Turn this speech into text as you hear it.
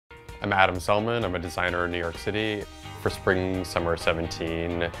I'm Adam Selman. I'm a designer in New York City. For spring, summer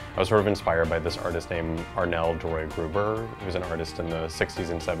 17, I was sort of inspired by this artist named Arnell Joy Gruber, who was an artist in the 60s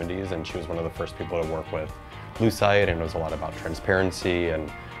and 70s, and she was one of the first people to work with lucite, and it was a lot about transparency, and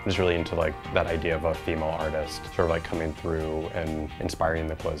I was really into like that idea of a female artist sort of like coming through and inspiring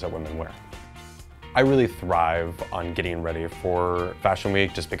the clothes that women wear. I really thrive on getting ready for Fashion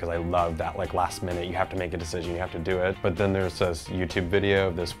Week just because I love that like last minute, you have to make a decision, you have to do it. But then there's this YouTube video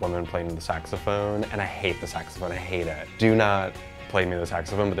of this woman playing the saxophone, and I hate the saxophone, I hate it. Do not play me the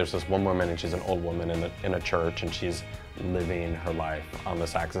saxophone, but there's this one woman, and she's an old woman in a church, and she's living her life on the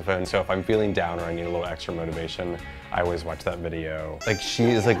saxophone. So if I'm feeling down or I need a little extra motivation, I always watch that video. Like she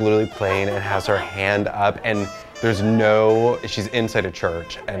is like literally playing and has her hand up, and she's inside a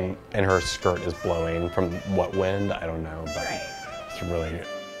church, and her skirt is blowing from what wind? I don't know, but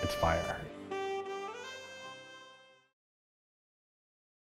it's fire.